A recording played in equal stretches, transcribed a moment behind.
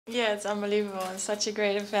Yeah, it's unbelievable. It's such a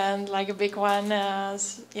great event, like a big one.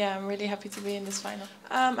 Yeah, I'm really happy to be in this final.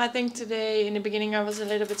 I think today, in the beginning, I was a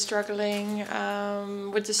little bit struggling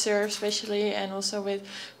with the serve, especially, and also with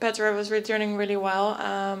Petra was returning really well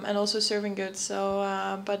and also serving good. So,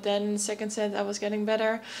 but then second set, I was getting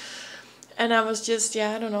better. And I was just,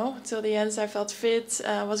 yeah, I don't know, till the end I felt fit,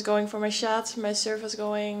 I was going for my shots, my serve was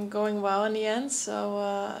going well in the end, so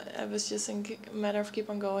it was just a matter of keep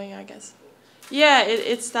on going, I guess. Yeah,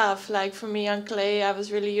 it's tough. Like for me on clay, I was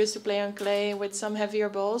really used to play on clay with some heavier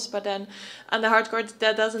balls, but then on the hard court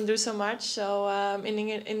that doesn't do so much. So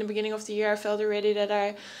in the beginning of the year, I felt already that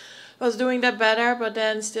I was doing that better, but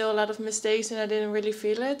then still a lot of mistakes and I didn't really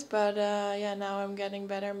feel it. But yeah, now I'm getting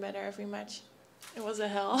better and better every match. It was a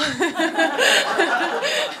hell.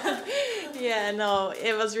 Yeah, no,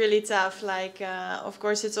 it was really tough. Like, of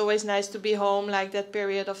course, it's always nice to be home like that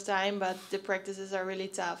period of time, but the practices are really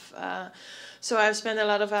tough. So I've spent a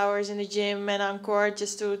lot of hours in the gym and on court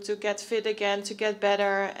just to get fit again, to get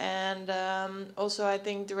better. And also, I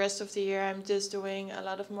think the rest of the year I'm just doing a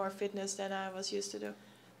lot of more fitness than I was used to do.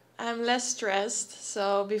 I'm less stressed,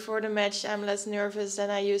 so before the match I'm less nervous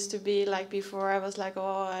than I used to be. Like before, I was like,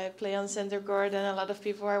 oh, I play on center court and a lot of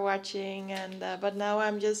people are watching, and but now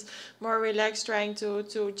I'm just more relaxed, trying to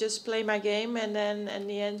just play my game, and then in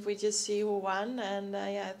the end we just see who won, and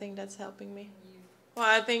yeah, I think that's helping me. Well,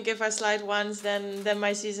 I think if I slide once, then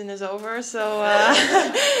my season is over. So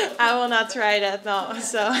I will not try that now.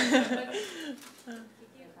 So.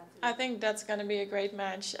 I think that's going to be a great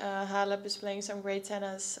match. Halep is playing some great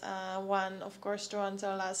tennis. Won, of course,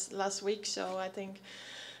 Toronto last week. So I think,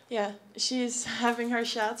 yeah, she's having her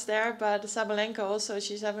shots there. But Sabalenka also,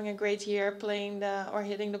 she's having a great year playing or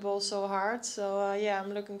hitting the ball so hard. So yeah,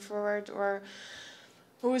 I'm looking forward, or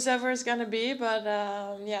whoever is going to be. But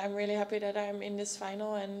yeah, I'm really happy that I'm in this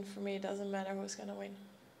final. And for me, it doesn't matter who's going to win.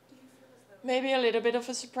 Maybe a little bit of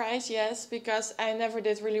a surprise, yes, because I never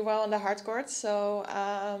did really well on the hard court. So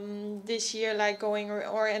this year, like going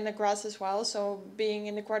or in the grass as well. So being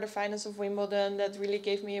in the quarterfinals of Wimbledon, that really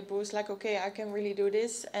gave me a boost. Like, okay, I can really do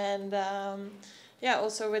this. And yeah,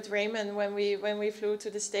 also with Raymond, when we flew to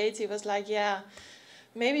the States, he was like, yeah,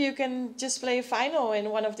 maybe you can just play a final in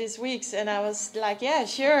one of these weeks. And I was like, yeah,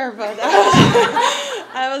 sure, but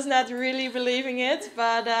I was not really believing it.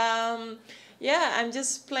 But yeah, I'm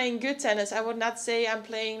just playing good tennis. I would not say I'm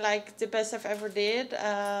playing like the best I've ever did,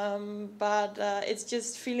 but it's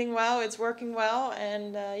just feeling well, it's working well,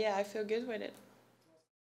 and yeah, I feel good with it.